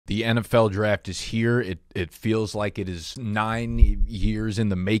The NFL draft is here. It feels like it is 9 years in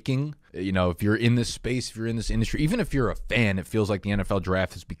the making. You know, if you're in this space, if you're in this industry, even if you're a fan, it feels like the NFL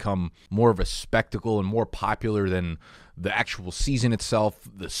draft has become more of a spectacle and more popular than the actual season itself,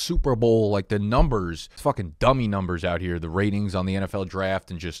 the Super Bowl, like the numbers, fucking dummy numbers out here, the ratings on the NFL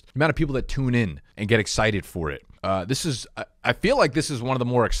draft, and just the amount of people that tune in and get excited for it. I feel like this is one of the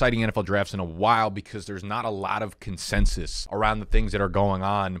more exciting NFL drafts in a while because there's not a lot of consensus around the things that are going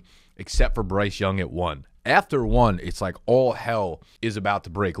on except for Bryce Young at 1. After 1, it's like all hell is about to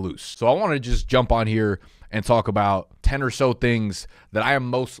break loose. So I want to just jump on here and talk about 10 or so things that I am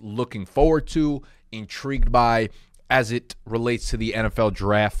most looking forward to, intrigued by, as it relates to the NFL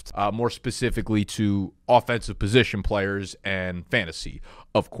draft, more specifically to offensive position players and fantasy,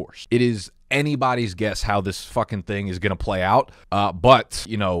 of course. It is anybody's guess how this fucking thing is going to play out. But,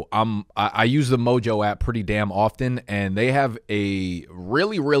 you know, I use the Mojo app pretty damn often, and they have a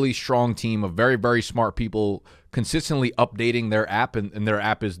really, really strong team of very, very smart people consistently updating their app, and their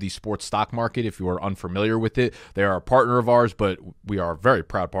app is the sports stock market. If you are unfamiliar with it, they are a partner of ours, but we are a very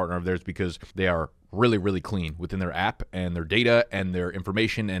proud partner of theirs because they are really, really clean within their app, and their data and their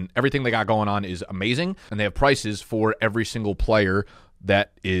information and everything they got going on is amazing. And they have prices for every single player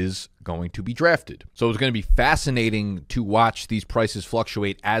that is going to be drafted. So it's going to be fascinating to watch these prices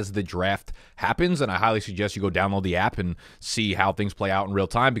fluctuate as the draft happens, and I highly suggest you go download the app and see how things play out in real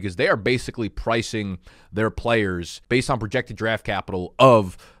time, because they are basically pricing their players based on projected draft capital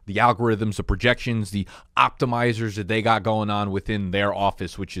of the algorithms, the projections, the optimizers that they got going on within their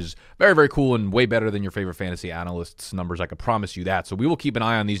office, which is very, very cool and way better than your favorite fantasy analyst's numbers. I can promise you that. So we will keep an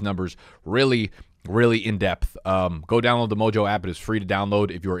eye on these numbers really in depth. Go download the Mojo app. It is free to download.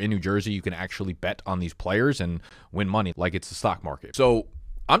 If you're in New Jersey, you can actually bet on these players and win money like it's the stock market. So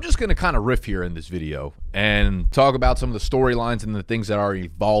I'm just going to kind of riff here in this video and talk about some of the storylines and the things that are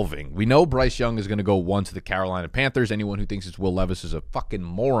evolving. We know Bryce Young is going to go 1 to the Carolina Panthers. Anyone who thinks it's Will Levis is a fucking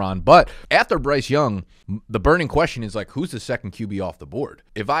moron. But after Bryce Young, the burning question is, like, who's the second QB off the board?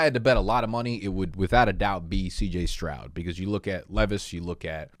 If I had to bet a lot of money, it would without a doubt be CJ Stroud, because you look at Levis, you look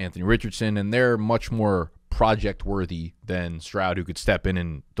at Anthony Richardson, and they're much more project worthy than Stroud, who could step in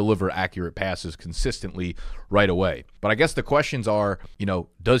and deliver accurate passes consistently right away. But I guess the questions are, you know,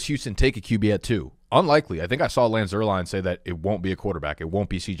 does Houston take a QB at 2? Unlikely. I think I saw Lance Zierlein say that it won't be a quarterback. It won't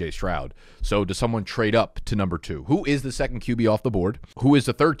be CJ Stroud. So does someone trade up to number 2? Who is the second QB off the board? Who is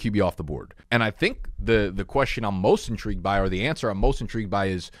the third QB off the board? And I think the question I'm most intrigued by, or the answer I'm most intrigued by,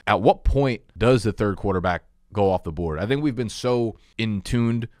 is at what point does the third quarterback go off the board? I think we've been so in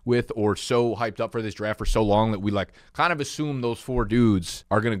tuned with, or so hyped up for this draft for so long, that we like kind of assume those 4 dudes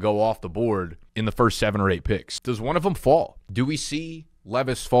are going to go off the board in the first 7 or 8 picks. Does one of them fall? Do we see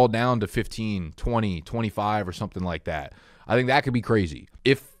Levis fall down to 15, 20, 25 or something like that? I think that could be crazy.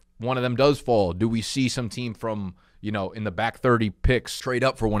 If one of them does fall, do we see some team from, you know, in the back 30 picks trade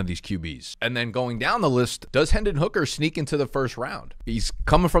up for one of these QBs? And then going down the list, does Hendon Hooker sneak into the first round? He's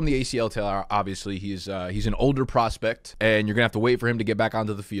coming from the ACL tear, obviously. He's an older prospect, and you're going to have to wait for him to get back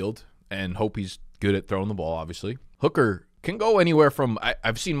onto the field and hope he's good at throwing the ball, obviously. Hooker can go anywhere from,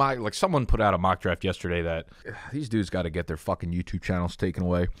 I've seen someone put out a mock draft yesterday that these dudes got to get their fucking YouTube channels taken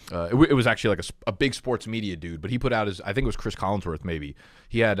away. It was actually like a big sports media dude, but he put out I think it was Chris Collinsworth maybe.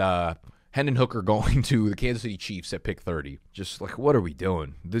 He had Hendon Hooker going to the Kansas City Chiefs at pick 30. Just like, what are we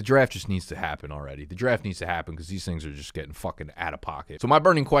doing? The draft just needs to happen already. The draft needs to happen because these things are just getting fucking out of pocket. So my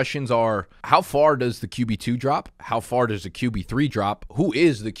burning questions are, how far does the QB2 drop? How far does the QB3 drop? Who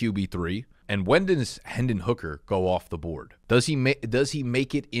is the QB3? And when does Hendon Hooker go off the board? Does he make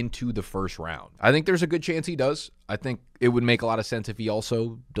it into the first round? I think there's a good chance he does. I think it would make a lot of sense if he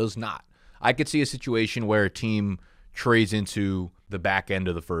also does not. I could see a situation where a team trades into the back end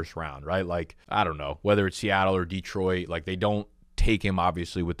of the first round, right? Like, I don't know, whether it's Seattle or Detroit, like they don't take him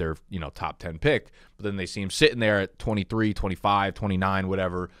obviously with their, you know, top 10 pick, but then they see him sitting there at 23, 25, 29,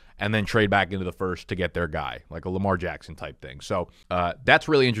 whatever, and then trade back into the first to get their guy, like a Lamar Jackson type thing. So that's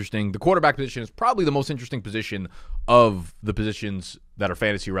really interesting. The quarterback position is probably the most interesting position of the positions that are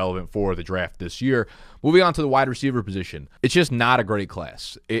fantasy relevant for the draft this year. Moving on to the wide receiver position. It's just not a great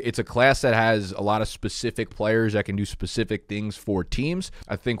class. It's a class that has a lot of specific players that can do specific things for teams.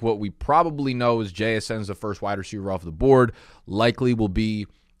 I think what we probably know is JSN's the first wide receiver off the board. Likely will be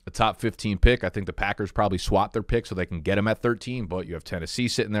a top 15 pick. I think the Packers probably swap their pick so they can get him at 13, but you have Tennessee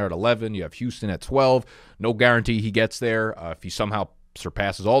sitting there at 11. You have Houston at 12. No guarantee he gets there. If he somehow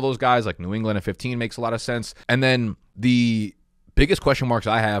surpasses all those guys, like New England at 15 makes a lot of sense. And then the biggest question marks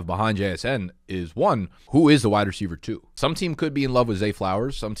I have behind JSN is, one, who is the wide receiver 2? Some team could be in love with Zay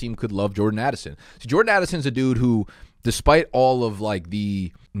Flowers. Some team could love Jordan Addison. So Jordan Addison's a dude who despite all of like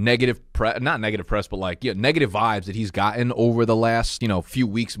the not negative press, but like negative vibes that he's gotten over the last few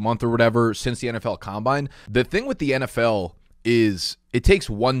weeks, month or whatever since the NFL Combine. The thing with the NFL is it takes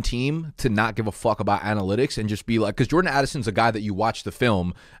one team to not give a fuck about analytics and just be like, because Jordan Addison's a guy that you watch the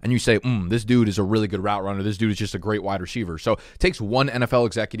film and you say, this dude is a really good route runner. This dude is just a great wide receiver. So it takes one NFL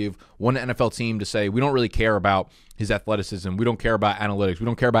executive, one NFL team to say, we don't really care about his athleticism. We don't care about analytics. We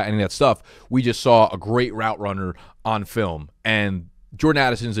don't care about any of that stuff. We just saw a great route runner on film. And Jordan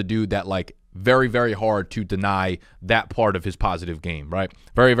Addison's a dude that like very, very hard to deny that part of his positive game, right?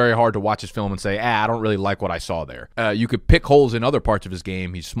 Very, very hard to watch his film and say, I don't really like what I saw there. You could pick holes in other parts of his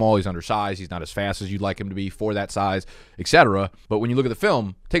game. He's small, he's undersized, he's not as fast as you'd like him to be for that size, etc. But when you look at the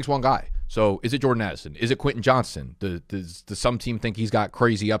film, it takes one guy. So is it Jordan Addison? Is it Quentin Johnson? Does some team think he's got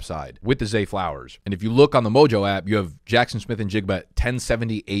crazy upside with the Zay Flowers? And if you look on the Mojo app, you have Jackson Smith and Jigba at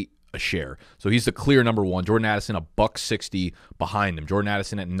 1078 a share. So he's the clear number one. Jordan Addison $1.60 behind him. Jordan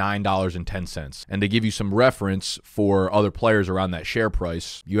Addison at $9.10. And they give you some reference for other players around that share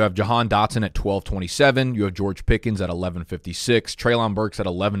price. You have Jahan Dotson at $12.27. You have George Pickens at $11.56. Treylon Burks at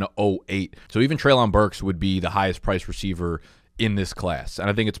 $11.08. So even Treylon Burks would be the highest price receiver in this class. And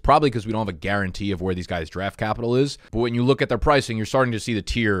I think it's probably because we don't have a guarantee of where these guys' draft capital is. But when you look at their pricing, you're starting to see the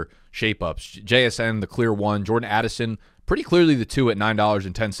tier shape-ups. JSN, the clear one. Jordan Addison, pretty clearly the two at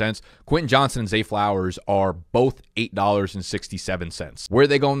 $9.10. Quentin Johnson and Zay Flowers are both $8.67. Where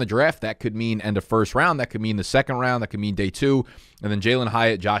they go in the draft, that could mean end of first round. That could mean the second round. That could mean day two. And then Jalen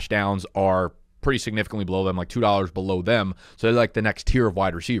Hyatt, Josh Downs are pretty significantly below them, like $2 below them. So they're like the next tier of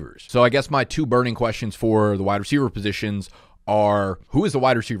wide receivers. So I guess my two burning questions for the wide receiver positions are, who is the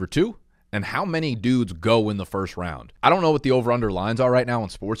wide receiver 2? And how many dudes go in the first round? I don't know what the over-under lines are right now on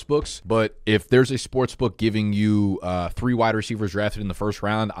sportsbooks, but if there's a sportsbook giving you 3 wide receivers drafted in the first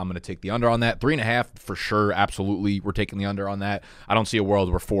round, I'm going to take the under on that. 3.5 for sure, absolutely. We're taking the under on that. I don't see a world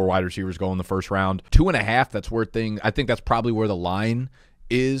where 4 wide receivers go in the first round. 2.5, that's where I think that's probably where the line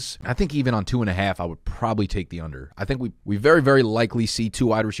is. I think even on 2.5, I would probably take the under. I think we very, very likely see 2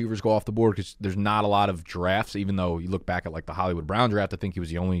 wide receivers go off the board because there's not a lot of drafts, even though you look back at like the Hollywood Brown draft, I think he was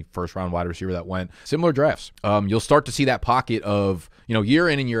the only first-round wide receiver that went. Similar drafts. You'll start to see that pocket of, year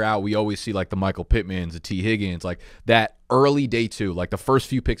in and year out, we always see like the Michael Pittmans, the T. Higgins, like that early day 2, like the first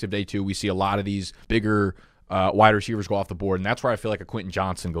few picks of day 2, we see a lot of these bigger wide receivers go off the board, and that's where I feel like a Quentin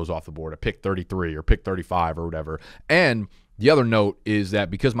Johnson goes off the board, a pick 33 or pick 35 or whatever. And the other note is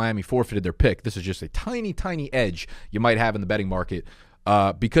that because Miami forfeited their pick, this is just a tiny, tiny edge you might have in the betting market.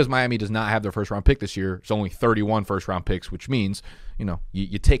 Because Miami does not have their first-round pick this year, it's only 31 first-round picks, which means,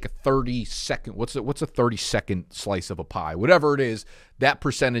 you take a 30-second, what's a 30-second slice of a pie? Whatever it is, that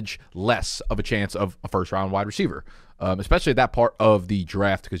percentage less of a chance of a first-round wide receiver, especially at that part of the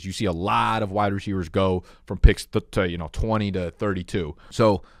draft, because you see a lot of wide receivers go from picks to 20 to 32.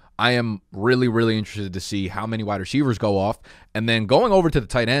 So I am really, really interested to see how many wide receivers go off. And then going over to the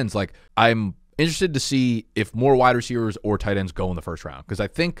tight ends, like I'm interested to see if more wide receivers or tight ends go in the first round. Because I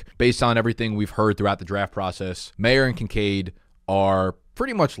think based on everything we've heard throughout the draft process, Mayer and Kincaid are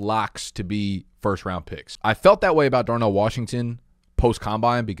pretty much locks to be first-round picks. I felt that way about Darnell Washington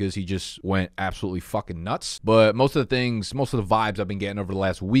post-combine because he just went absolutely fucking nuts. But most of the vibes I've been getting over the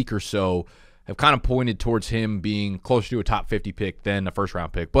last week or so have kind of pointed towards him being closer to a top 50 pick than a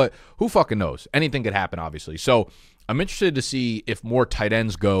first-round pick. But who fucking knows? Anything could happen, obviously. So I'm interested to see if more tight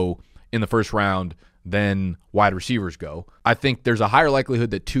ends go in the first round than wide receivers go. I think there's a higher likelihood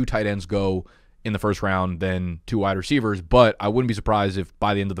that 2 tight ends go in the first round than 2 wide receivers, but I wouldn't be surprised if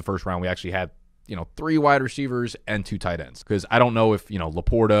by the end of the first round we actually had 3 wide receivers and 2 tight ends. Because I don't know if,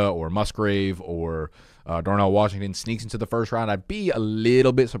 Laporta or Musgrave or Darnell Washington sneaks into the first round. I'd be a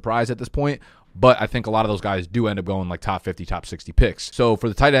little bit surprised at this point, but I think a lot of those guys do end up going like top 50, top 60 picks. So for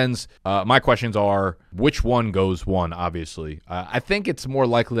the tight ends, my questions are, which one goes 1, obviously? I think it's more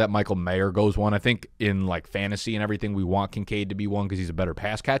likely that Michael Mayer goes 1. I think in like fantasy and everything, we want Kincaid to be 1 because he's a better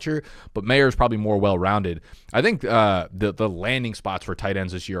pass catcher, but Mayer is probably more well-rounded. I think the landing spots for tight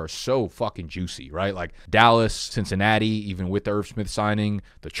ends this year are so fucking juicy, right? Like Dallas, Cincinnati, even with the Irv Smith signing,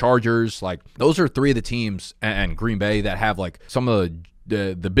 the Chargers, like those are 3 of the teams, and Green Bay, that have like some of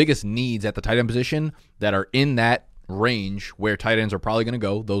the biggest needs at the tight end position that are in that range where tight ends are probably going to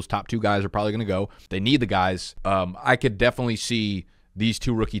go. Those top 2 guys are probably going to go. They need the guys. I could definitely see these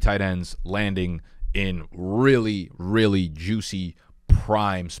 2 rookie tight ends landing in really, really juicy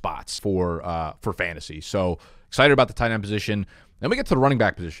prime spots for fantasy. So excited about the tight end position. Then we get to the running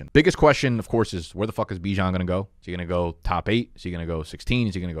back position. Biggest question, of course, is where the fuck is Bijan going to go? Is he going to go top 8? Is he going to go 16?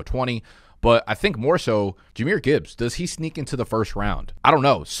 Is he going to go 20? But I think more so, Jahmyr Gibbs, does he sneak into the first round? I don't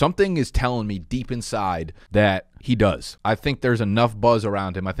know. Something is telling me deep inside that he does. I think there's enough buzz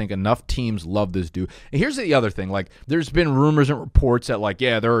around him. I think enough teams love this dude. And here's the other thing. Like, there's been rumors and reports that, like,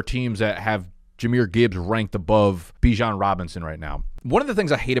 yeah, there are teams that have Jahmyr Gibbs ranked above Bijan Robinson right now. One of the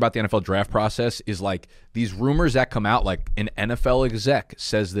things I hate about the NFL draft process is like these rumors that come out, like an NFL exec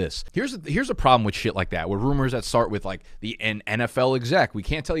says this. Here's a problem with shit like that, with rumors that start with like an NFL exec. We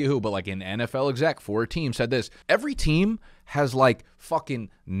can't tell you who, but like an NFL exec for a team said this. Every team has like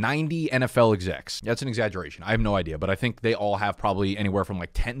fucking 90 NFL execs. That's an exaggeration. I have no idea, but I think they all have probably anywhere from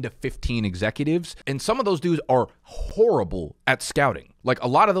like 10 to 15 executives. And some of those dudes are horrible at scouting. Like a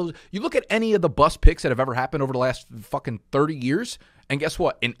lot of those, you look at any of the bust picks that have ever happened over the last fucking 30 years, and guess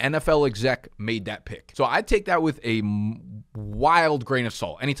what? An NFL exec made that pick. So I take that with a wild grain of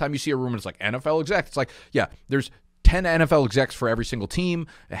salt. Anytime you see a rumor that's like NFL exec, it's like, yeah, there's 10 NFL execs for every single team.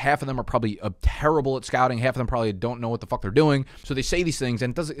 Half of them are probably terrible at scouting. Half of them probably don't know what the fuck they're doing. So they say these things,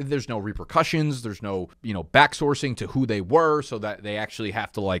 and there's no repercussions. There's no, backsourcing to who they were, so that they actually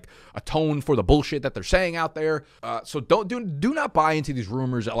have to like atone for the bullshit that they're saying out there. So do not buy into these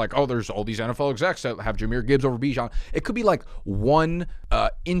rumors that like, oh, there's all these NFL execs that have Jahmyr Gibbs over Bijan. It could be like one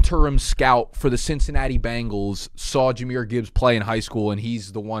interim scout for the Cincinnati Bengals saw Jahmyr Gibbs play in high school, and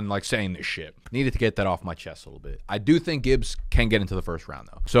he's the one like saying this shit. Needed to get that off my chest a little bit. I do think Gibbs can get into the first round,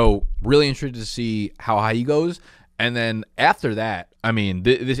 though. So really interested to see how high he goes. And then after that, I mean,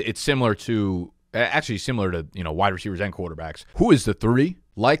 it's similar to wide receivers and quarterbacks. Who is the 3?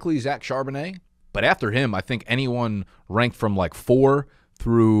 Likely Zach Charbonnet. But after him, I think anyone ranked from like 4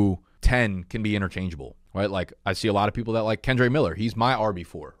 through 10 can be interchangeable. Right, like I see a lot of people that like Kendre Miller. He's my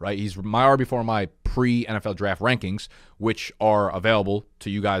RB4, right? He's my RB4 in my pre-NFL draft rankings, which are available to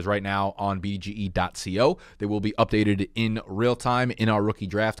you guys right now on BDGE.co. They will be updated in real time in our rookie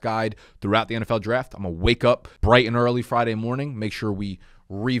draft guide throughout the NFL draft. I'm going to wake up bright and early Friday morning, make sure we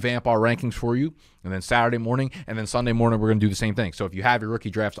revamp our rankings for you, and then Saturday morning and then Sunday morning we're going to do the same thing. So if you have your rookie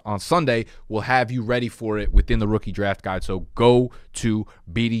drafts on Sunday, we'll have you ready for it within the rookie draft guide. So go to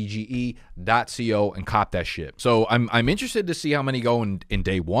BDGE.co and cop that shit. So I'm interested to see how many go in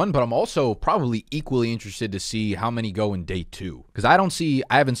day 1, but I'm also probably equally interested to see how many go in day 2, because I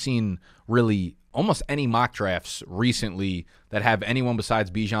haven't seen really almost any mock drafts recently that have anyone besides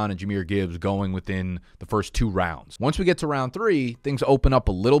Bijan and Jahmyr Gibbs going within the first 2 rounds. Once we get to round 3, things open up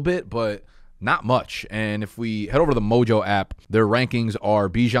a little bit, but not much. And if we head over to the Mojo app, their rankings are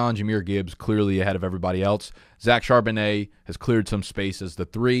Bijan, Jahmyr Gibbs clearly ahead of everybody else. Zach Charbonnet has cleared some space as the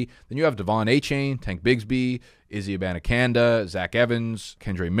 3. Then you have Devon Achane, Tank Bigsby, Izzy Abanikanda, Zach Evans,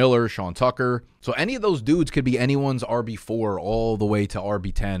 Kendre Miller, Sean Tucker. So any of those dudes could be anyone's RB4 all the way to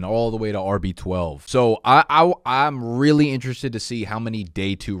RB10, all the way to RB12. So I'm really interested to see how many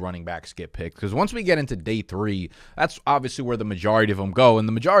day 2 running backs get picked, because once we get into day 3, that's obviously where the majority of them go. And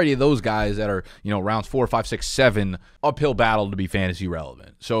the majority of those guys that are, rounds 4, 5, 6, 7, uphill battle to be fantasy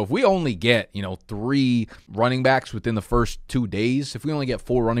relevant. So if we only get, 3 running backs within the first 2 days, if we only get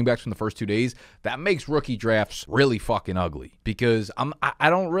 4 running backs from the first 2 days, that makes rookie drafts really fucking ugly, because I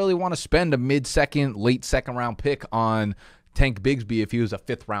don't really want to spend a mid-second, late second round pick on Tank Bigsby if he was a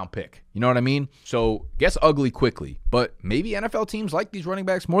 5th round pick. You know what I mean? So gets ugly quickly, but maybe NFL teams like these running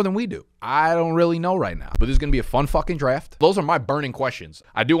backs more than we do. I don't really know right now, but this is going to be a fun fucking draft. Those are my burning questions.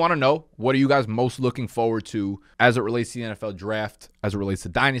 I do want to know, what are you guys most looking forward to as it relates to the NFL draft, as it relates to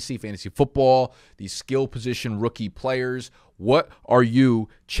dynasty, fantasy football, these skill position rookie players? What are you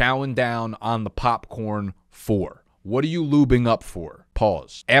chowing down on the popcorn for? What are you lubing up for?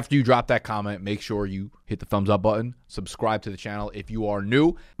 Pause. After you drop that comment, make sure you hit the thumbs up button, subscribe to the channel if you are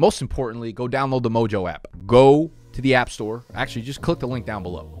new. Most importantly, go download the Mojo app. Go to the App Store. Actually, just click the link down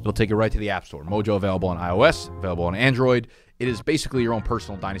below. It'll take you right to the App Store. Mojo available on iOS, available on Android. It is basically your own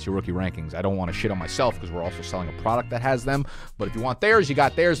personal Dynasty Rookie rankings. I don't want to shit on myself because we're also selling a product that has them. But if you want theirs, you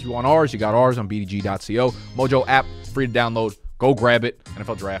got theirs. If you want ours, you got ours on BDG.co. Mojo app, free to download. Go grab it.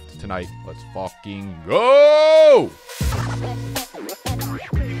 NFL draft tonight. Let's fucking go!